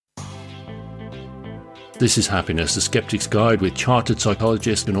This is Happiness, the Skeptic's Guide with chartered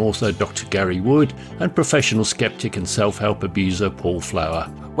psychologist and author Dr. Gary Wood and professional skeptic and self-help abuser Paul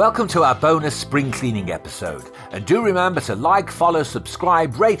Flower. Welcome to our bonus spring cleaning episode. And do remember to like, follow,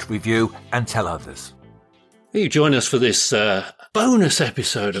 subscribe, rate, review, and tell others. You join us for this bonus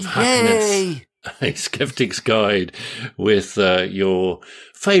episode of Happiness. Yay! A Skeptic's Guide with your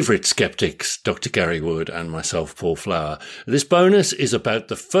favourite skeptics, Dr. Gary Wood and myself, Paul Flower. This bonus is about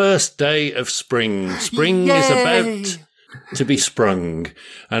the first day of spring. Spring Yay! is about to be sprung.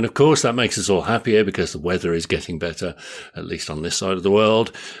 And of course, that makes us all happier because the weather is getting better, at least on this side of the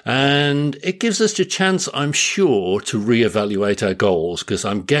world. And it gives us a chance, I'm sure, to reevaluate our goals, because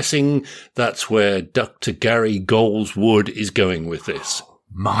I'm guessing that's where Dr. Gary Goals Wood is going with this.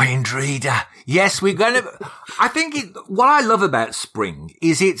 Mind reader. Yes, we're going to... I think what I love about spring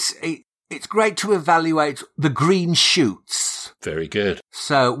is it's great to evaluate the green shoots. Very good.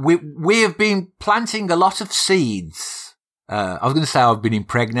 So we have been planting a lot of seeds. I was going to say I've been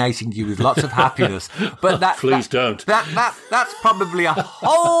impregnating you with lots of happiness, but Please don't. That's probably a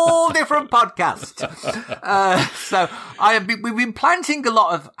whole different podcast. So we've been planting a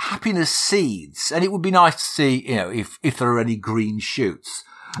lot of happiness seeds, and it would be nice to see, if there are any green shoots.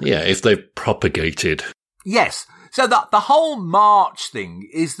 Yeah, if they've propagated. Yes. So the whole March thing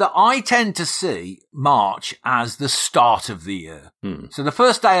is that I tend to see March as the start of the year. So the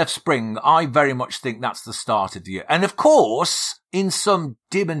first day of spring, I very much think that's the start of the year. And of course, in some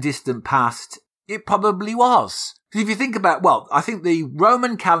dim and distant past, it probably was. Because if you think about, I think the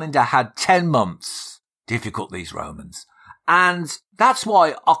Roman calendar had 10 months. Difficult, these Romans. And that's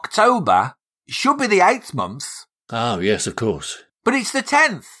why October should be the 8th month. Oh, yes, of course. But it's the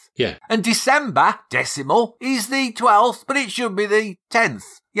 10th. Yeah. And December, decimal, is the 12th, but it should be the 10th.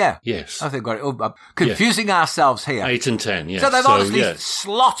 Yeah. Yes. I think we're confusing ourselves here. 8 and 10, yes. So they've obviously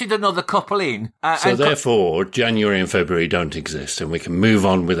slotted another couple in. Therefore, January and February don't exist, and we can move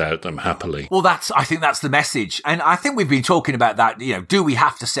on without them happily. Well, I think that's the message. And I think we've been talking about that, do we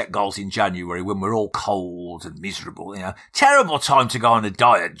have to set goals in January when we're all cold and miserable? Terrible time to go on a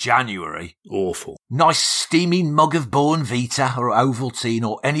diet, January. Awful. Nice steaming mug of Bournvita or Ovaltine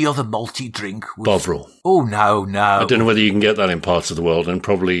or any other malty drink. Bovril. Oh, no. I don't know whether you can get that in parts of the world, and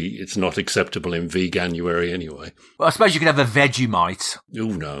probably it's not acceptable in Veganuary anyway. Well, I suppose you could have a Vegemite. Oh,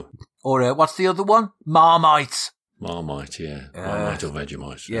 no. Or what's the other one? Marmite. Marmite, yeah. Marmite or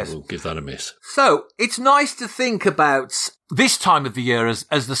Vegemite. Yes. We'll give that a miss. So, it's nice to think about this time of the year as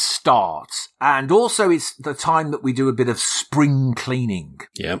the start. And also it's the time that we do a bit of spring cleaning.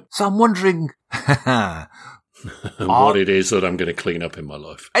 Yeah. So I'm wondering... what it is that I'm going to clean up in my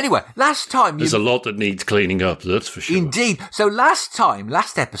life. Anyway, last time... There's a lot that needs cleaning up, that's for sure. Indeed. So last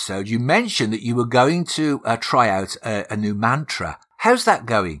episode, you mentioned that you were going to try out a new mantra. How's that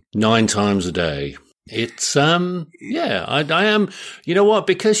going? 9 times a day. It's, I am, you know what,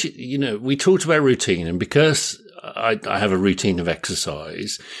 because, we talked about routine, and because I have a routine of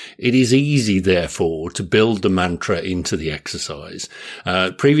exercise, it is easy, therefore, to build the mantra into the exercise.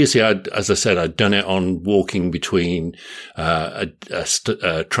 Previously, as I said, I'd done it on walking between a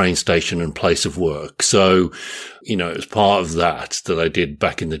train station and place of work. So, it was part of that I did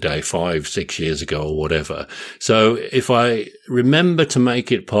back in the day, 5-6 years ago or whatever. So if I remember to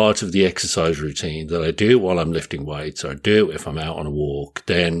make it part of the exercise routine, that I do it while I'm lifting weights, or I do it if I'm out on a walk,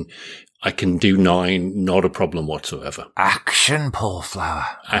 then I can do 9, not a problem whatsoever. Action, Paul Flower.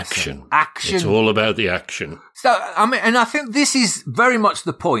 Action. Action. It's all about the action. So, and I think this is very much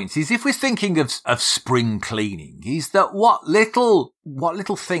the point, is if we're thinking of spring cleaning, is that what little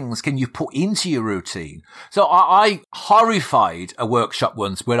things can you put into your routine? So I horrified a workshop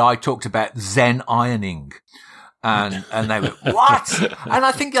once where I talked about Zen ironing. And they went, what? And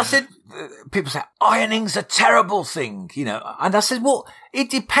I think I said, people say, ironing's a terrible thing, and I said, well,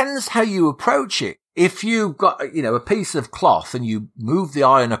 it depends how you approach it. If you've got, a piece of cloth and you move the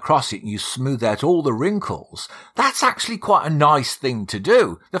iron across it and you smooth out all the wrinkles, that's actually quite a nice thing to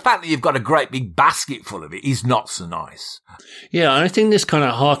do. The fact that you've got a great big basket full of it is not so nice. Yeah, I think this kind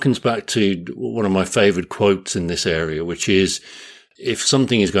of harkens back to one of my favourite quotes in this area, which is, if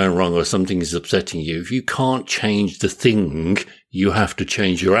something is going wrong or something is upsetting you, if you can't change the thing, you have to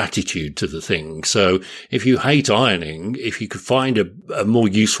change your attitude to the thing. So if you hate ironing, if you could find a more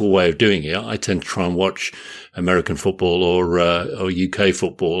useful way of doing it, I tend to try and watch American football or UK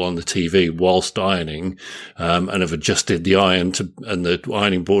football on the TV whilst ironing, and have adjusted the iron and the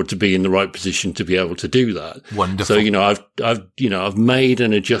ironing board to be in the right position to be able to do that. Wonderful. So, I've made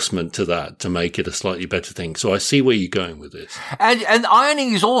an adjustment to that to make it a slightly better thing. So I see where you're going with this. And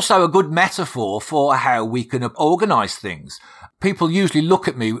ironing is also a good metaphor for how we can organise things. people usually look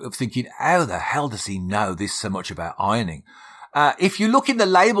at me thinking, how the hell does he know this so much about ironing? If you look in the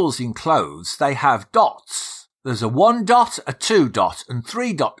labels in clothes, they have dots. There's a 1 dot, a 2 dot, and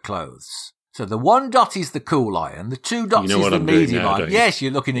 3 dot clothes. So the 1 dot is the cool iron, the 2 dots is the medium iron. Yes,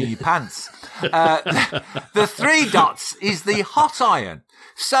 you're looking at your pants. The 3 dots is the hot iron.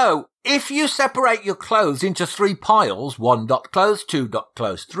 So if you separate your clothes into 3 piles, 1 dot clothes, 2 dot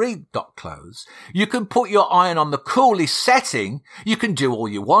clothes, 3 dot clothes, you can put your iron on the coolest setting. You can do all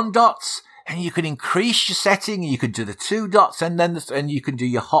your 1 dots, and you can increase your setting. You can do the 2 dots, and then you can do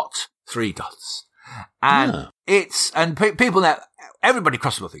your hot 3 dots. And people now, everybody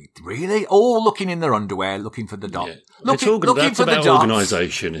across the world think, really? All looking in their underwear, looking for the dot. Yeah. Looking that's for about the dots.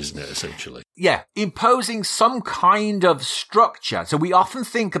 organisation, isn't it, essentially? Yeah, imposing some kind of structure. So we often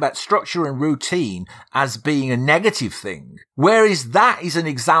think about structure and routine as being a negative thing, whereas that is an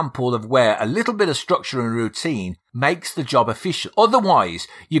example of where a little bit of structure and routine makes the job efficient. Otherwise,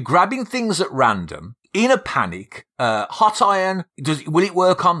 you're grabbing things at random, in a panic. Hot iron, will it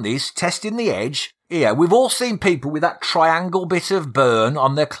work on this? Testing the edge. Yeah, we've all seen people with that triangle bit of burn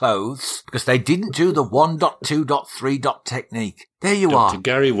on their clothes because they didn't do the 1 dot, 2 dot, 3 dot technique. There you are. Dr.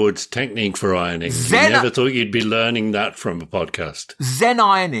 Gary Wood's technique for ironing. You never thought you'd be learning that from a podcast. Zen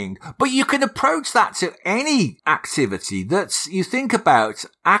ironing. But you can approach that to any activity you think about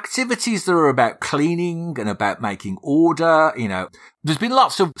activities that are about cleaning and about making order. There's been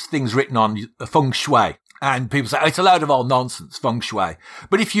lots of things written on feng shui. And people say, it's a load of old nonsense, feng shui.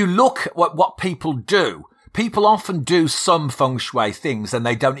 But if you look at what people do, people often do some feng shui things and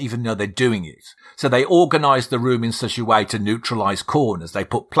they don't even know they're doing it. So they organize the room in such a way to neutralize corners. They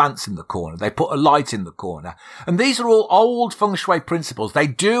put plants in the corner. They put a light in the corner. And these are all old feng shui principles. They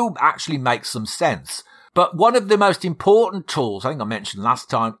do actually make some sense. But one of the most important tools, I think I mentioned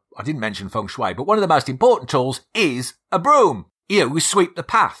last time, I didn't mention feng shui, but one of the most important tools is a broom. We sweep the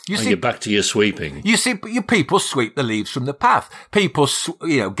path. You're back to your sweeping. You see, people sweep the leaves from the path. People,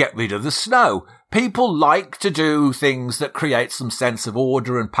 get rid of the snow. People like to do things that create some sense of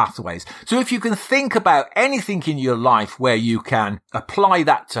order and pathways. So if you can think about anything in your life where you can apply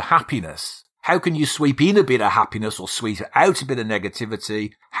that to happiness, how can you sweep in a bit of happiness or sweep out a bit of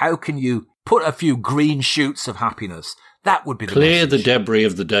negativity? How can you put a few green shoots of happiness? That would be the Clear message. the debris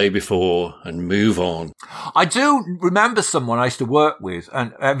of the day before and move on. I do remember someone I used to work with,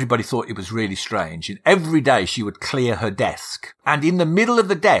 and everybody thought it was really strange. And every day she would clear her desk. And in the middle of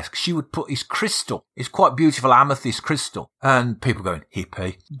the desk, she would put this crystal. It's quite beautiful amethyst crystal. And people going,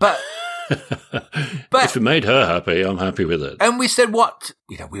 hippie. But if it made her happy, I'm happy with it. And we said, what?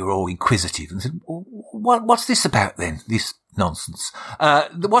 We were all inquisitive and said, what's this about then? This nonsense.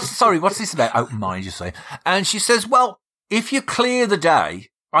 What's this about? Open mind, you say. And she says, well, if you clear the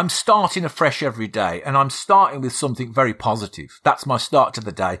day, I'm starting afresh every day, and I'm starting with something very positive. That's my start to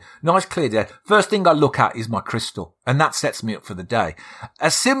the day. Nice clear day. First thing I look at is my crystal, and that sets me up for the day. A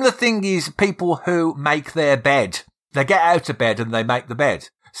similar thing is people who make their bed. They get out of bed and they make the bed.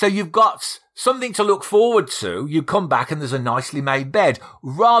 So you've got something to look forward to. You come back and there's a nicely made bed,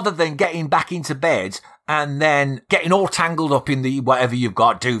 rather than getting back into bed and then getting all tangled up in the whatever you've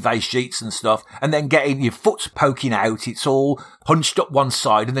got, duvet sheets and stuff, and then getting your foot poking out. It's all hunched up one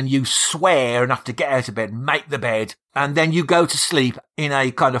side, and then you swear and have to get out of bed, make the bed, and then you go to sleep in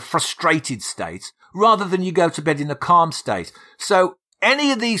a kind of frustrated state, rather than you go to bed in a calm state. So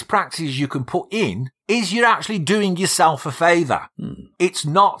any of these practices you can put in is you're actually doing yourself a favour. It's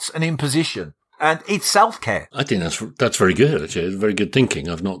not an imposition. And it's self-care. I think that's very good, actually. It's very good thinking.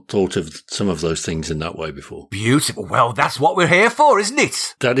 I've not thought of some of those things in that way before. Beautiful. Well, that's what we're here for, isn't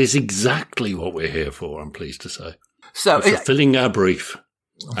it? That is exactly what we're here for, I'm pleased to say. So, we're fulfilling our brief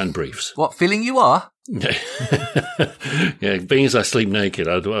and briefs. What filling you are? Yeah, being as I sleep naked,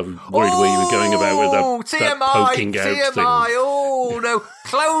 I'm worried where you were going about with that poking out TMI, thing. Oh, no.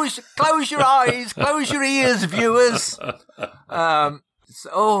 Close your eyes, close your ears, viewers.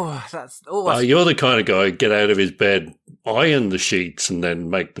 You're the kind of guy who get out of his bed, iron the sheets, and then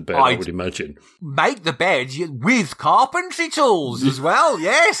make the bed, I would imagine. Make the bed with carpentry tools as well,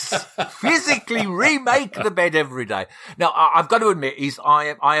 yes. Physically remake the bed every day. Now, I've got to admit,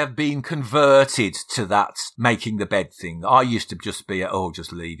 I have been converted to that making the bed thing. I used to just be,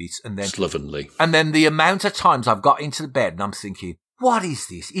 just leave it. And then slovenly. And then the amount of times I've got into the bed and I'm thinking, what is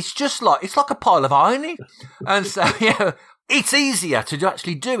this? It's like a pile of ironing. And so, it's easier to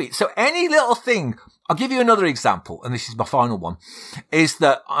actually do it. So any little thing, I'll give you another example, and this is my final one, is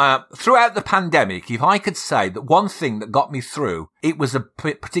that throughout the pandemic, if I could say that one thing that got me through, it was a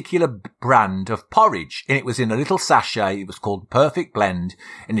particular brand of porridge, and it was in a little sachet. It was called Perfect Blend,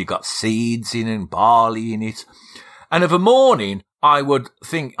 and it got seeds in and barley in it. And of a morning, I would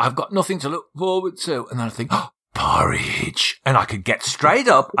think, I've got nothing to look forward to. And then I'd think, oh, porridge. And I could get straight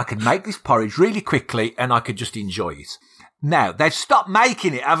up, I could make this porridge really quickly, and I could just enjoy it. Now, they've stopped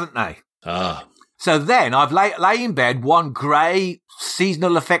making it, haven't they? Ah. So then I've lay in bed one grey,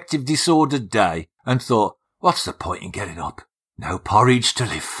 seasonal affective disordered day and thought, what's the point in getting up? No porridge to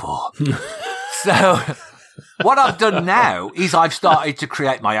live for. So what I've done now is I've started to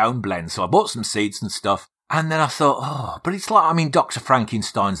create my own blend. So I bought some seeds and stuff. And then I thought, but it's like I'm in Dr.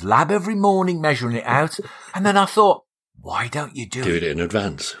 Frankenstein's lab every morning measuring it out. And then I thought, why don't you do it in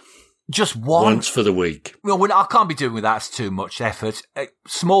advance? Just one. Once for the week. Well, I can't be doing with that. It's too much effort.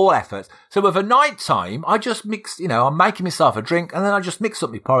 Small effort. So with a night time, I just mix, I'm making myself a drink and then I just mix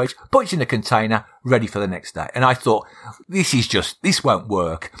up my porridge, put it in a container, ready for the next day. And I thought, this won't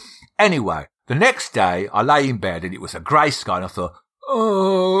work. Anyway, the next day I lay in bed and it was a grey sky and I thought,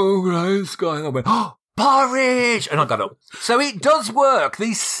 oh, grey sky. And I went, oh, porridge! And I got up. So it does work.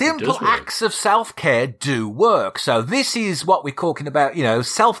 These simple acts of self-care do work. So this is what we're talking about,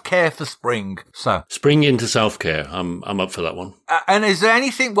 self-care for spring. So spring into self-care. I'm up for that one. And is there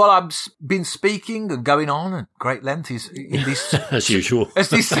anything while I've been speaking and going on at great length is in this as usual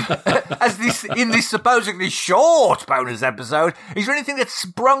in this supposedly short bonus episode? Is there anything that's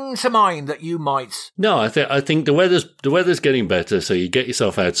sprung to mind that you might? No, I think the weather's getting better, so you get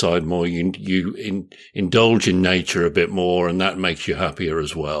yourself outside more. You indulge in nature a bit more, and that makes you happier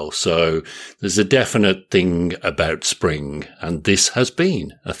as well. So there's a definite thing about spring, and this has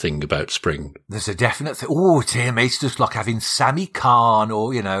been a thing about spring. There's a definite thing. Oh, dear me, it's just like having Sammy Khan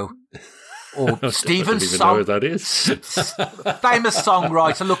or Stephen Sondheim. Know who that is. Famous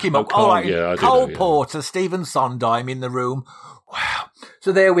songwriter, look him up. Khan, all right, yeah, Cole Porter, Stephen Sondheim in the room. Wow.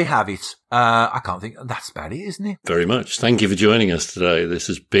 So there we have it. I can't think. That's about it, isn't it? Very much. Thank you for joining us today. This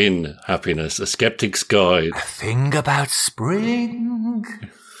has been Happiness, a Skeptic's Guide. A thing about spring.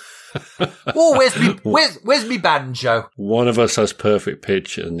 Oh, where's me banjo? One of us has perfect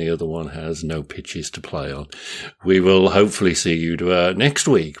pitch and the other one has no pitches to play on. We will hopefully see you next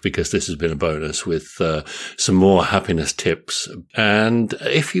week, because this has been a bonus with some more happiness tips. And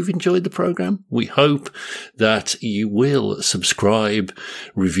if you've enjoyed the program, we hope that you will subscribe,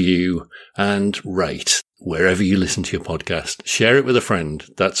 review, and rate wherever you listen to your podcast. Share it with a friend.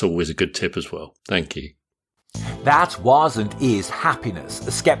 That's always a good tip as well. Thank you. That was and is Happiness,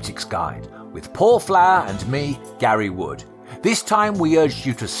 a Skeptic's Guide, with Paul Flower and me, Gary Wood. This time we urged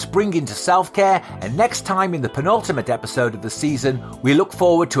you to spring into self-care, and next time in the penultimate episode of the season, we look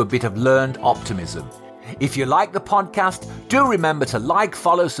forward to a bit of learned optimism. If you like the podcast, do remember to like,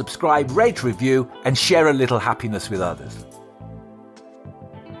 follow, subscribe, rate, review, and share a little happiness with others.